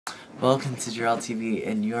Welcome to Jarrell TV,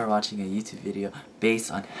 and you are watching a YouTube video based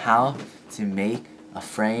on how to make a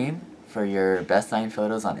frame for your best 9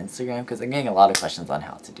 photos on Instagram, because I'm getting a lot of questions on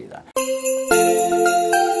how to do that.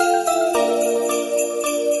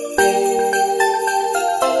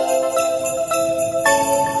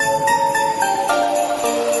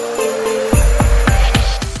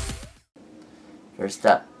 First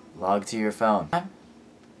step, log to your phone,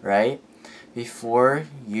 right? Before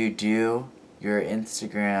you do your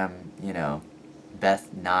Instagram,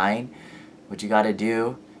 best 9, what you gotta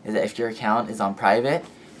do is that if your account is on private,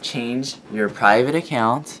 change your private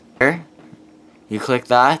account. You click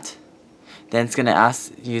that, then it's gonna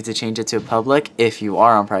ask you to change it to public. If you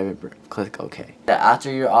are on private, click OK.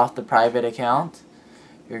 After you're off the private account,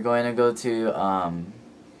 you're going to go to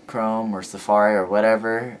Chrome or Safari or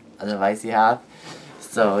whatever device you have.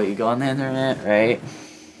 So you go on the internet, right,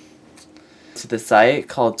 to the site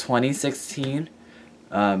called 2016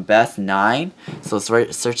 Best 9. So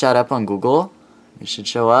search that up on Google. It should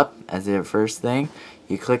show up as your first thing.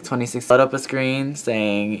 You click 2016, load up a screen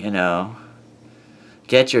saying,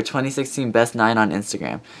 get your 2016 Best 9 on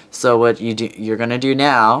Instagram. So what you're gonna do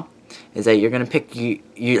now is that you're gonna pick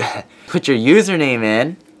you put your username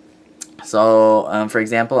in. So for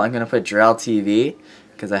example, I'm gonna put Jarrell TV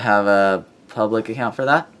because I have a public account for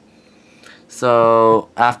that. So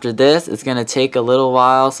after this, it's gonna take a little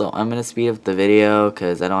while, so I'm gonna speed up the video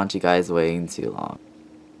because I don't want you guys waiting too long.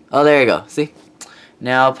 Oh, there you go. See?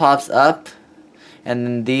 Now it pops up,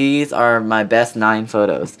 and these are my best 9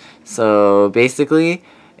 photos. So basically,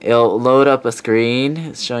 it'll load up a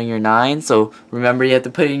screen showing your 9. So remember, you have to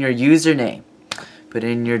put in your username. Put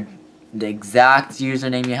in the exact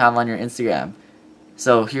username you have on your Instagram.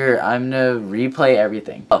 So here, I'm gonna replay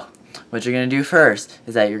everything. What you're going to do first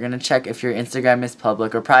is that you're going to check if your Instagram is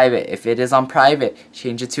public or private. If it is on private,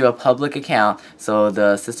 change it to a public account so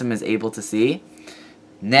the system is able to see.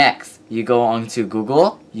 Next, you go on to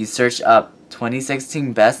Google, you search up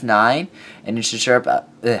 2016 Best 9, and it should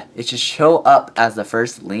show up as the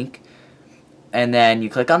first link. And then you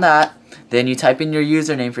click on that. Then you type in your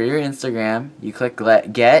username for your Instagram. You click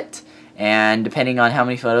Get, and depending on how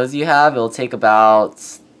many photos you have, it'll take about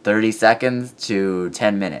 30 seconds to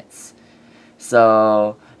 10 minutes.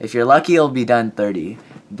 So if you're lucky, it'll be done 30.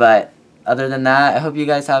 But other than that, I hope you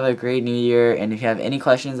guys have a great new year. And if you have any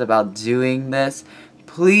questions about doing this,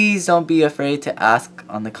 please don't be afraid to ask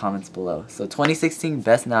on the comments below. So 2016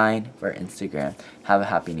 Best 9 for Instagram. Have a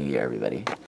happy new year, everybody.